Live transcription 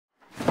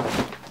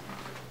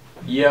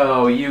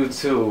Yo,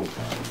 YouTube,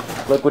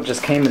 look what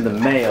just came in the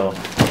mail.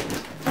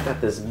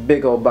 Got this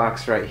big old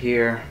box right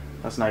here.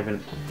 That's not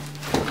even,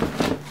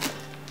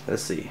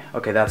 let's see.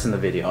 Okay, that's in the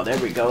video. There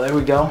we go, there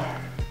we go.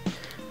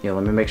 Yo,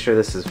 let me make sure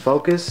this is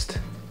focused.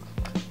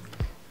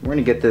 We're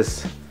gonna get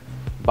this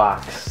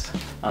box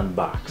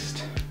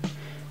unboxed.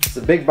 It's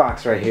a big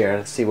box right here.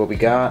 Let's see what we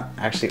got.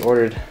 I actually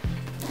ordered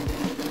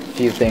a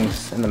few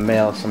things in the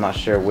mail, so I'm not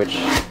sure which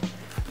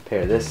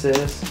pair this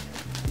is,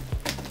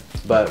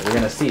 but we're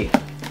gonna see.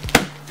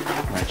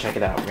 We're gonna check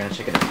it out. We're gonna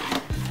check it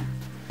out.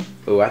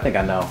 Ooh, I think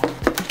I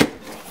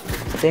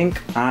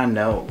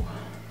know.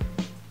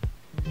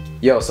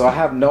 Yo, so I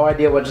have no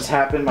idea what just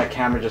happened. My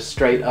camera just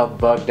straight up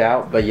bugged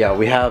out. But yeah,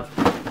 we have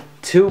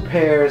two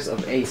pairs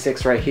of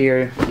A6 right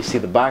here. You see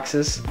the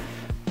boxes.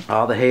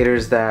 All the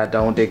haters that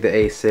don't dig the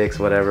A6,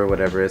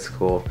 whatever, it's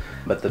cool.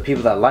 But the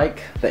people that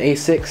like the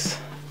A6,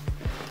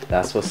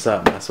 that's what's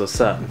up, that's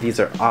what's up. These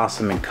are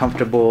awesome and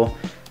comfortable.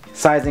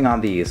 Sizing on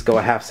these, go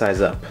a half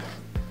size up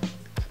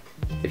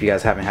if you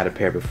guys haven't had a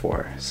pair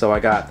before. So I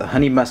got the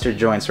honey mustard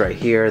joints right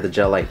here, the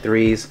Gel Light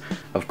 3s,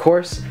 of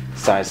course,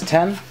 size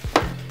 10.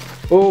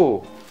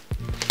 Ooh,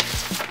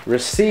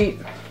 receipt.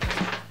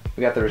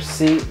 We got the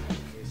receipt.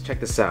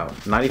 Check this out,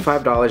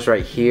 $95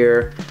 right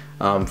here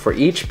for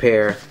each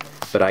pair,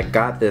 but I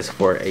got this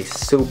for a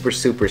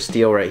super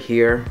steal right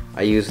here.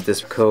 I used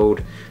this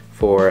code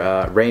for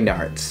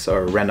Reynards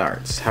or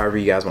Renards, however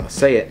you guys want to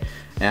say it,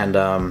 and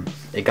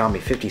it got me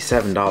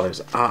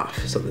 $57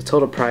 off. So the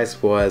total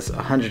price was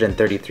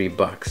 133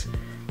 bucks.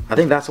 I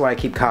think that's why I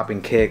keep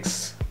copping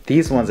kicks,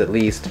 these ones at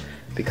least,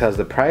 because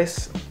the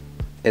price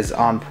is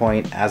on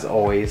point as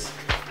always.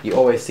 You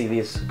always see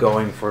these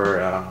going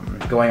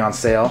on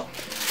sale,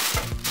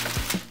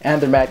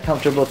 and they're mad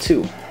comfortable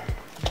too.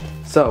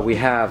 So we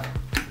have,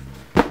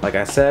 like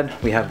I said,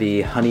 we have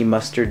the honey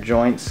mustard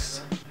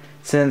joints.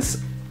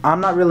 Since I'm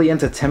not really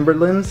into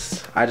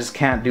Timberlands, I just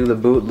can't do the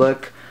boot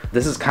look.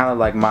 This is kind of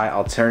like my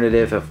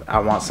alternative if I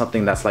want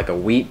something that's like a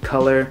wheat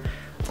color.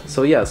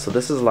 So yeah, so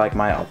this is like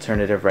my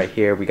alternative right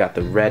here. We got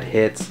the red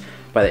hits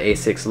by the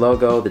A6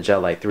 logo, the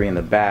Gel Light 3 in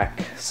the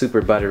back,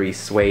 super buttery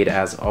suede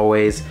as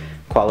always.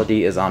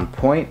 Quality is on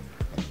point.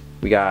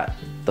 We got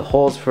the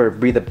holes for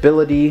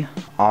breathability,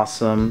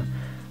 awesome.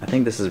 I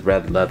think this is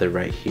red leather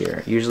right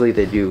here. Usually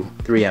they do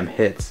 3M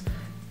hits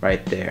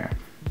right there,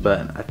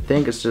 but I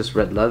think it's just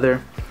red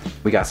leather.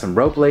 We got some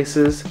rope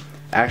laces.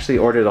 I actually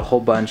ordered a whole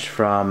bunch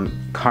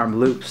from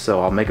Karmaloop,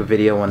 so I'll make a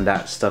video when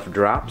that stuff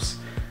drops.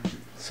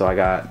 So I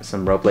got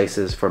some rope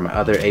laces for my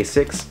other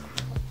A6.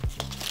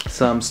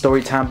 Some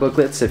story time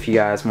booklets if you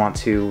guys want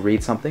to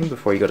read something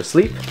before you go to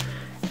sleep.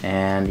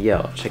 And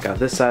yo, check out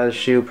this side of the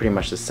shoe, pretty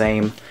much the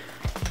same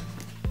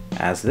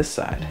as this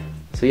side.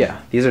 So yeah,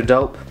 these are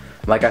dope.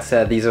 Like I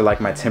said, these are like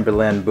my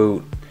Timberland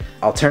boot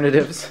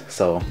alternatives.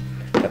 So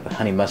got the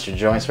honey mustard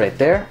joints right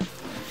there.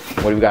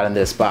 What do we got in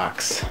this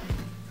box?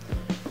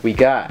 We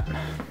got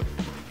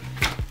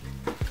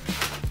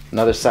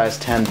another size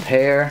 10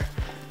 pair,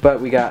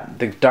 but we got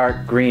the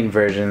dark green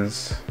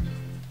versions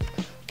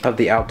of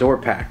the outdoor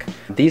pack.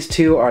 These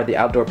two are the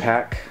outdoor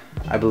pack,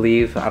 I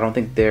believe. I don't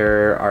think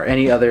there are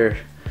any other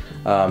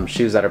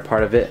shoes that are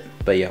part of it,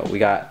 but yo, we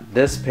got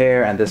this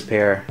pair and this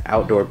pair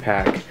outdoor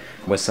pack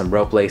with some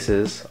rope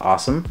laces,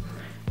 awesome.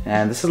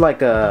 And this is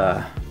like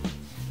a,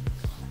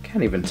 I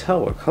can't even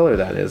tell what color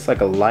that is,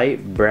 like a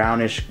light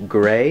brownish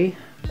gray,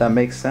 if that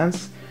makes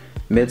sense.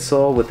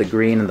 Midsole with the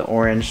green and the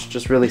orange,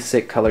 just really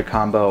sick color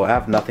combo. I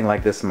have nothing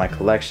like this in my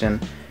collection,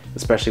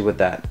 especially with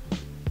that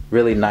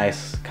really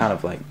nice kind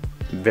of like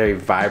very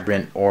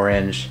vibrant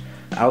orange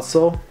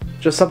outsole.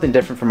 Just something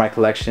different for my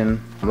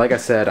collection. Like I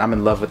said, I'm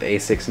in love with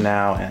A6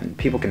 now, and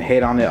people can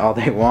hate on it all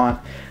they want.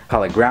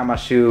 Call it grandma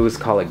shoes,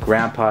 call it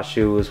grandpa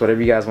shoes, whatever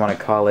you guys want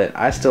to call it.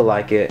 I still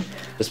like it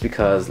just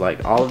because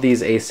like all of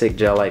these A6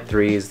 Gel Light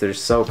 3s, they're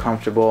so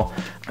comfortable.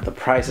 The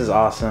price is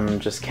awesome,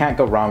 just can't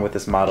go wrong with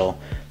this model.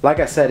 Like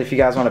I said, if you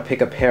guys want to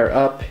pick a pair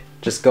up,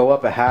 just go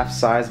up a half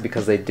size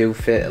because they do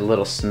fit a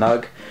little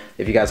snug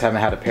if you guys haven't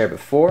had a pair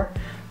before.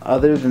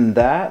 Other than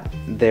that,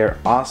 they're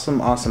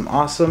awesome,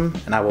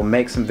 and I will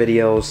make some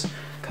videos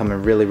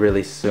coming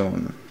really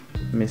soon.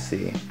 Let me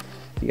see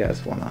if you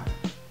guys want a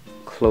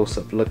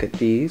close-up look at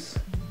these.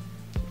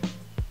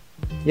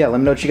 Yeah, let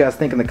me know what you guys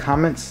think in the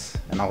comments,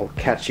 and I'll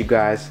catch you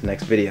guys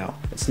next video.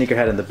 It's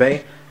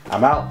SneakerHeadInTheBay.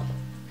 I'm out.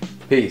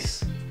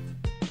 Peace.